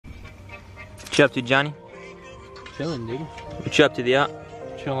you up to, Johnny? Chilling, dude. What you up to, the yacht?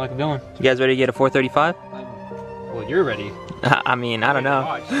 Chilling like a villain. You guys ready to get a 435? Well, you're ready. I mean, I don't know.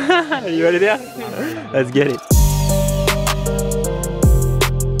 Are you ready to? Let's get it.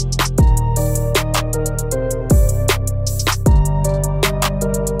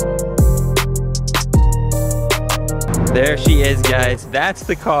 There she is, guys. That's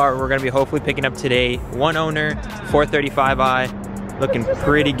the car we're gonna be hopefully picking up today. One owner, 435i, looking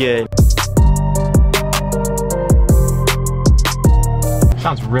pretty good.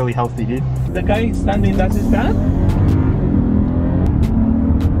 Sounds really healthy, dude. The guy standing, that's his dad?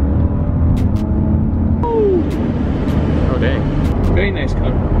 Oh, dang. Very nice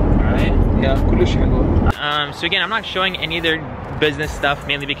car. Alright. Yeah, so again, I'm not showing any of their business stuff,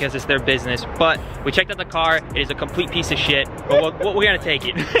 mainly because it's their business, but we checked out the car. It is a complete piece of shit, but we're gonna take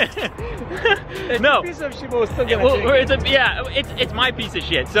it. No, piece of shit, but we're still gonna take it. It's my piece of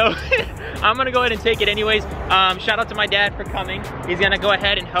shit, so I'm gonna go ahead and take it anyways. Shout out to my dad for coming. He's gonna go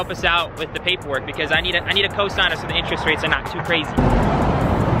ahead and help us out with the paperwork because I need a co-signer so the interest rates are not too crazy.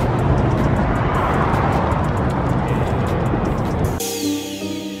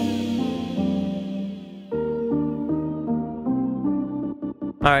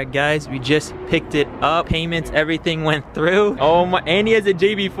 All right, guys, we just picked it up. Payments, everything went through. Oh my, and he has a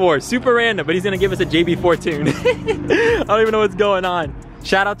JB4. Super random, but he's gonna give us a JB4 tune. I don't even know what's going on.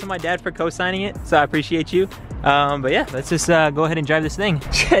 Shout out to my dad for co-signing it, so I appreciate you. But yeah, let's just go ahead and drive this thing.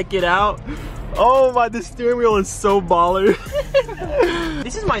 Check it out. Oh my, the steering wheel is so baller.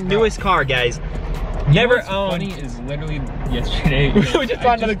 This is my newest car, guys. Never owned. Funny is literally yesterday. We just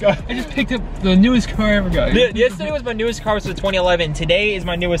bought another car. I just picked up the newest car I ever got. Yesterday was my newest car, which was a 2011. Today is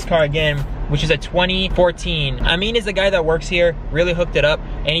my newest car again, which is a 2014. Amin is the guy that works here, really hooked it up.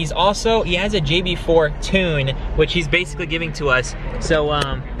 And he has a JB4 tune, which he's basically giving to us. So,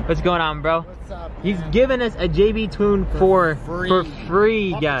 what's going on, bro? What's up, man? He's giving us a JB tune for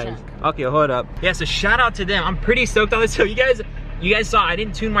free, guys. Okay, hold up. Yeah, so shout out to them. I'm pretty stoked on this. So you guys saw I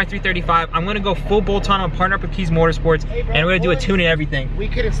didn't tune my 335. I'm gonna go full bolt-on. I'm partner up with Keys Motorsports, and we're gonna do a tune and everything. We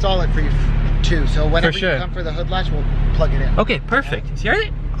could install it for you too. So whenever you come for the hood latch, we'll plug it in. Okay, perfect. You hear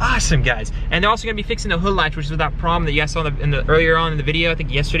that? Awesome, guys. And they're also gonna be fixing the hood latch, which is that problem that you guys saw earlier on in the video. I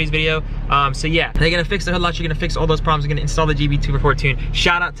think yesterday's video. So yeah, they're gonna fix the hood latch. They're gonna fix all those problems. They're gonna install the JB2 tune.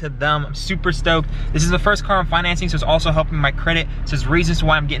 Shout out to them. I'm super stoked. This is the first car I'm financing, so it's also helping my credit. So there's reasons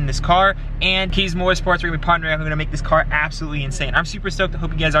why I'm getting this car. And Keys Motorsports are gonna be partnering up. We're gonna make this car absolutely insane. I'm super stoked. I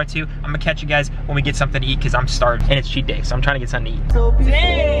hope you guys are too. I'm gonna catch you guys when we get something to eat because I'm starved and it's cheat day, so I'm trying to get something to eat.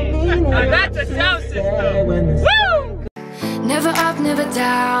 Dang! That's a sound system. Woo! Never up, never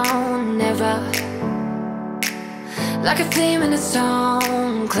down, never. Like a theme in a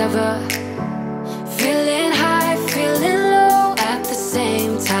song, clever. Feeling high, feeling low at the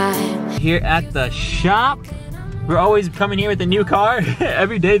same time. Here at the shop, we're always coming here with a new car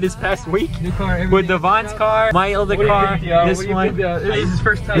every day this past week. New car every with day. Devon's car, my other car, this one. This is his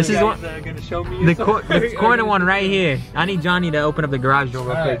first time. This is one. Gonna show me The corner one right here. I need Johnny to open up the garage door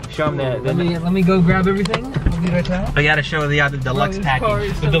real quick. Show him that. Let me go grab everything. I'll be right now. I gotta show the deluxe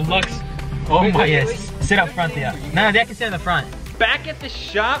package. The deluxe. Oh my, yes. Sit up front there. No, they can sit in the front. Back at the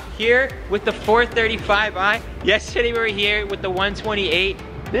shop here with the 435i. Yesterday we were here with the 128.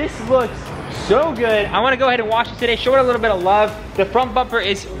 This looks so good. I want to go ahead and wash it today, show it a little bit of love. The front bumper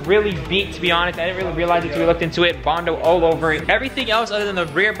is really beat, to be honest. I didn't really realize it until we looked into it. Bondo all over it. Everything else other than the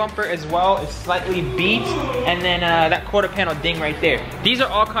rear bumper as well is slightly beat. And then that quarter panel ding right there. These are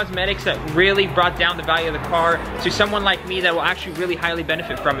all cosmetics that really brought down the value of the car to someone like me that will actually really highly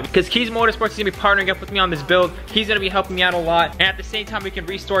benefit from it. Because Keys Motorsports is gonna be partnering up with me on this build. He's gonna be helping me out a lot. And at the same time, we can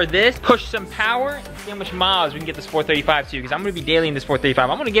restore this, push some power, and see how much miles we can get this 435 to. Because I'm gonna be dailying this 435.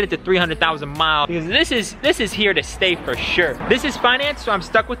 I'm gonna get it to 300,000 miles. Because this is here to stay for sure. This is financed, so I'm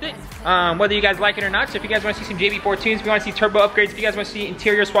stuck with it. Whether you guys like it or not. So if you guys want to see some JB4 tunes, if you want to see turbo upgrades, if you guys want to see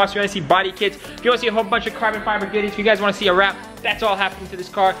interior swaps, if you want to see body kits, if you want to see a whole bunch of carbon fiber goodies, if you guys want to see a wrap, that's all happening to this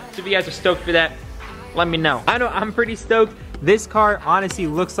car. So if you guys are stoked for that, let me know. I know I'm pretty stoked. This car honestly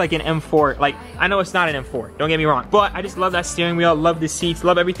looks like an M4. Like, I know it's not an M4, don't get me wrong, but I just love that steering wheel, love the seats,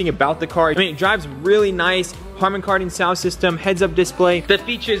 love everything about the car. I mean, it drives really nice. Harman Kardon sound system, heads-up display. The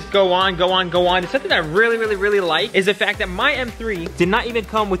features go on, go on, go on. Something that I really like is the fact that my M3 did not even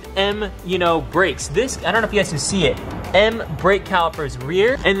come with M, brakes. This, I don't know if you guys can see it. M brake calipers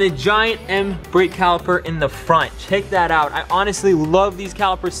rear and the giant M brake caliper in the front. Check that out. I honestly love these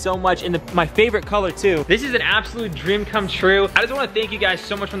calipers so much, and my favorite color too. This is an absolute dream come true. I just want to thank you guys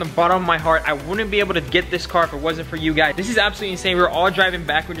so much from the bottom of my heart. I wouldn't be able to get this car if it wasn't for you guys. This is absolutely insane. We were all driving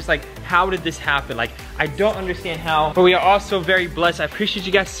back. We're just like, how did this happen? Like, I don't understand how, but we are also very blessed. I appreciate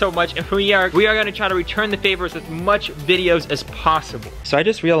you guys so much, and we are gonna try to return the favors with as much videos as possible. So I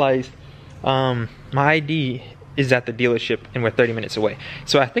just realized my ID is at the dealership and we're 30 minutes away.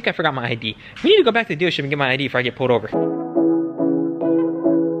 So I think I forgot my ID. We need to go back to the dealership and get my ID before I get pulled over.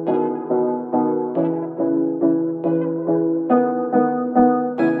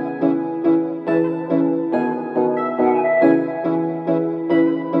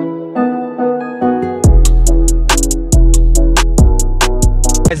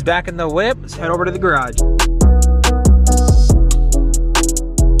 Guys, back in the whip, let's head over to the garage.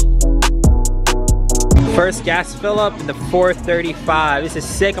 First gas fill up in the 435. This is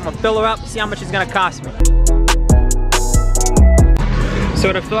sick. I'm gonna fill her up, see how much it's gonna cost me.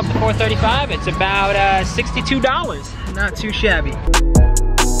 So to fill up the 435, it's about $62. Not too shabby.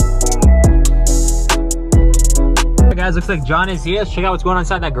 Alright guys, looks like John is here. Let's check out what's going on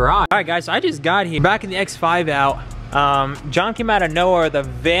inside that garage. Alright guys, so I just got here. Back in the X5 out. John came out of nowhere with a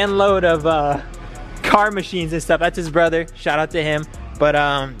van load of car machines and stuff. That's his brother. Shout out to him. But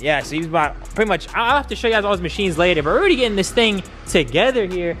yeah, so he's about pretty much, I'll have to show you guys all his machines later, but we're already getting this thing together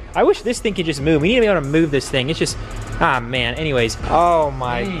here. I wish this thing could just move. We need to be able to move this thing. It's just, ah man, anyways. Oh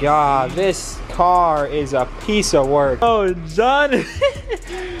my God, this car is a piece of work. Oh, John,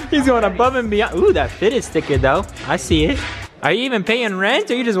 he's going above and beyond. Ooh, that fit is thicker though. I see it. Are you even paying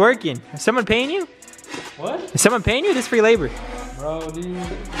rent or are you just working? Is someone paying you? What? Is someone paying you? This is free labor. Bro, dude,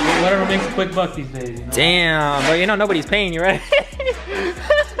 whatever makes a quick buck these days, you know? Damn, but you know nobody's paying you, right?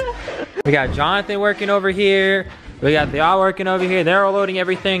 We got Jonathan working over here. We got y'all working over here. They're all loading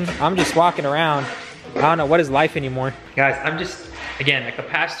everything. I'm just walking around. I don't know what is life anymore. Guys, I'm just, again, like the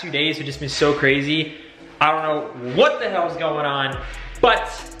past 2 days have just been so crazy. I don't know what the hell's going on,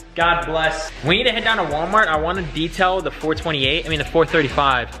 but God bless. We need to head down to Walmart. I want to detail the 428. I mean the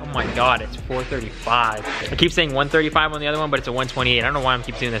 435. Oh my God, it's 435. I keep saying 135 on the other one, but it's a 128. I don't know why I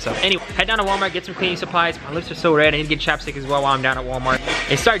keep doing this up. Anyway, head down to Walmart, get some cleaning supplies. My lips are so red. I need to get chapstick as well while I'm down at Walmart.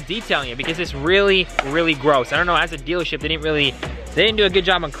 And start detailing it because it's really, really gross. I don't know, as a dealership, they didn't do a good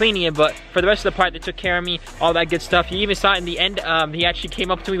job on cleaning it, but for the rest of the part, they took care of me, all that good stuff. You even saw it in the end, he actually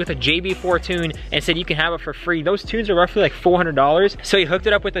came up to me with a JB4 tune and said you can have it for free. Those tunes are roughly like $400. So he hooked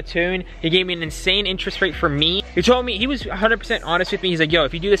it up with a tune. He gave me an insane interest rate for me. He told me, he was 100% honest with me. He's like, yo,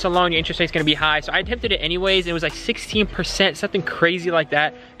 if you do this alone, your interest rate's gonna be high. So I attempted it anyways. It was like 16%, something crazy like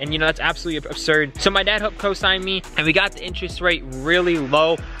that. And you know, that's absolutely absurd. So my dad helped co-sign me and we got the interest rate really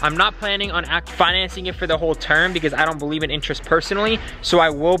low. I'm not planning on financing it for the whole term because I don't believe in interest personally. So I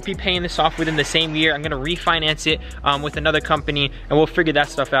will be paying this off within the same year. I'm gonna refinance it with another company and we'll figure that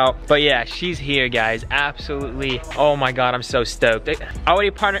stuff out. But yeah, she's here, guys. Absolutely. Oh my God, I'm so stoked. I'm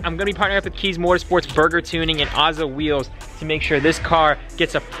gonna be partnering up with Keys Motorsports, Burger Tuning, and Ozza Wheels to make sure this car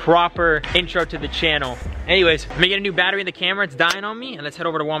gets a proper intro to the channel. Anyways, let me get a new battery in the camera. It's dying on me, and let's head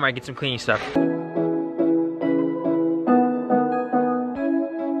over to Walmart and get some cleaning stuff.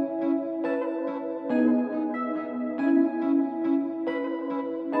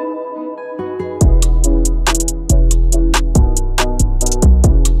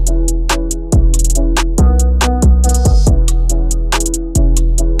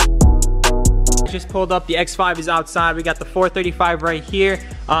 Just pulled up, the X5 is outside. We got the 435 right here.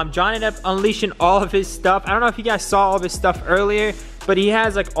 John ended up unleashing all of his stuff. I don't know if you guys saw all of his stuff earlier, but he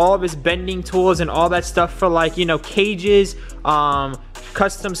has like all of his bending tools and all that stuff for like, you know, cages,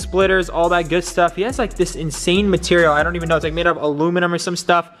 custom splitters, all that good stuff. He has like this insane material. I don't even know, it's like made of aluminum or some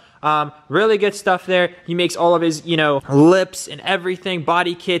stuff. Really good stuff there. He makes all of his, you know, lips and everything,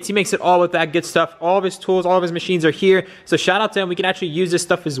 body kits. He makes it all with that good stuff. All of his tools, all of his machines are here. So shout out to him. We can actually use this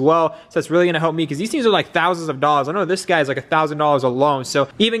stuff as well. So that's really gonna help me because these things are like thousands of dollars. I know this guy's like $1,000 alone. So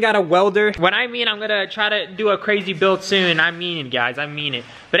even got a welder. When I mean I'm gonna try to do a crazy build soon, I mean it, guys. I mean it.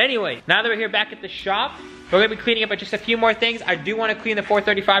 But anyway, now that we're here back at the shop, we're gonna be cleaning up just a few more things. I do want to clean the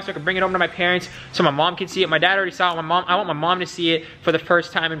 435 so I can bring it over to my parents so my mom can see it. My dad already saw it. I want my mom to see it for the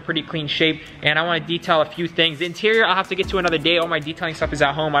first time in pretty clean shape. And I want to detail a few things. The interior I'll have to get to another day. All my detailing stuff is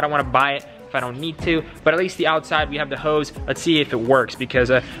at home. I don't want to buy it if I don't need to. But at least the outside, we have the hose. Let's see if it works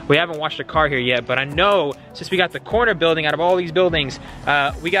because we haven't washed the car here yet. But I know since we got the corner building out of all these buildings,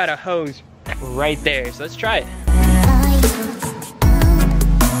 we got a hose right there. So let's try it.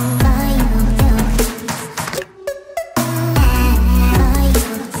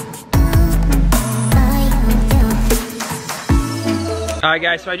 Alright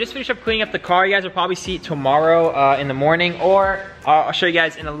guys, so I just finished up cleaning up the car. You guys will probably see it tomorrow in the morning, or I'll show you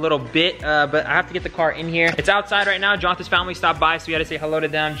guys in a little bit, but I have to get the car in here. It's outside right now. Jonathan's family stopped by, so we had to say hello to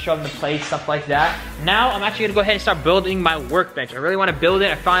them, show them the place, stuff like that. Now I'm actually gonna go ahead and start building my workbench. I really wanna build it.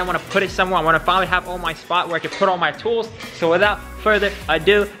 I finally wanna put it somewhere. I wanna finally have all my spot where I can put all my tools. So without further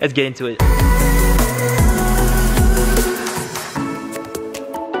ado, let's get into it.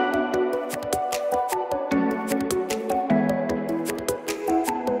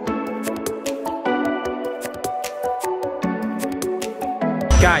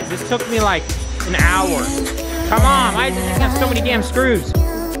 Guys, this took me like an hour. Come on, why does this thing have so many damn screws?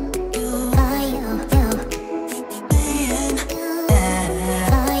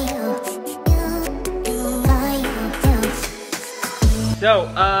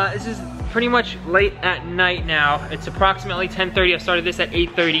 So, this is pretty much late at night now. It's approximately 10:30. I started this at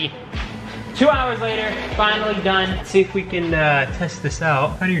 8:30. 2 hours later, finally done. Let's see if we can test this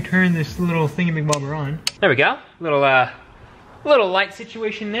out. How do you turn this little thingamabobber on? There we go. Little light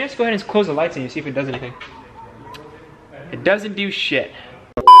situation there. Let's go ahead and close the lights and see if it does anything. It doesn't do shit.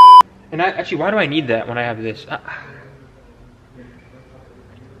 And actually, why do I need that when I have this? I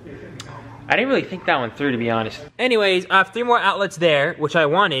didn't really think that one through, to be honest. Anyways, I have 3 more outlets there, which I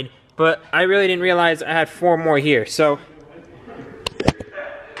wanted, but I really didn't realize I had 4 more here. So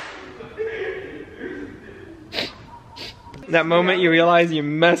that moment you realize you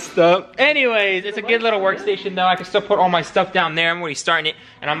messed up. Anyways, it's a good little workstation though. I can still put all my stuff down there. I'm already starting it,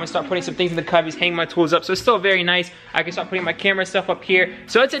 and I'm gonna start putting some things in the cubbies, hang my tools up. So it's still very nice. I can start putting my camera stuff up here.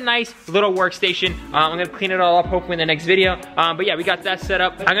 So it's a nice little workstation. I'm gonna clean it all up hopefully in the next video. But yeah, we got that set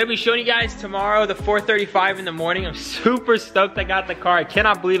up. I'm gonna be showing you guys tomorrow the 4:35 in the morning. I'm super stoked I got the car. I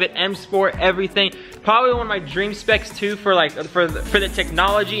cannot believe it. M Sport, everything. Probably one of my dream specs too for like for the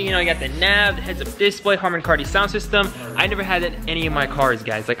technology. You know, you got the nav, the heads-up display, Harman Kardon sound system. I never had that in any of my cars,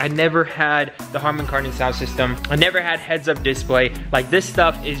 guys. Like I never had the Harman Kardon sound system. I never had heads-up display. Like this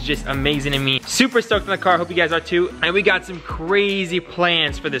stuff is just amazing to me. Super stoked on the car. Hope you guys are too. And we got some crazy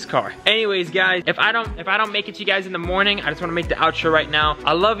plans for this car. Anyways, guys, if I don't make it to you guys in the morning, I just want to make the outro right now.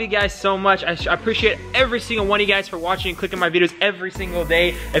 I love you guys so much. I appreciate every single one of you guys for watching and clicking my videos every single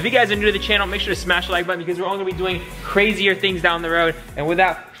day. If you guys are new to the channel, make sure to smash the like button because we're only gonna be doing crazier things down the road. And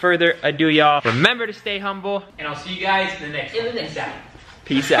without further ado, y'all, remember to stay humble, and I'll see you guys in the next time.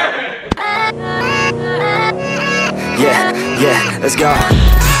 Peace out. Yeah, let's go.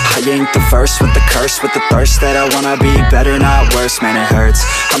 I ain't the first with the curse, with the thirst that I wanna be better, not worse. Man, it hurts.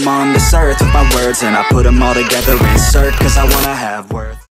 I'm on this earth with my words, and I put them all together, insert, cause I wanna have worth.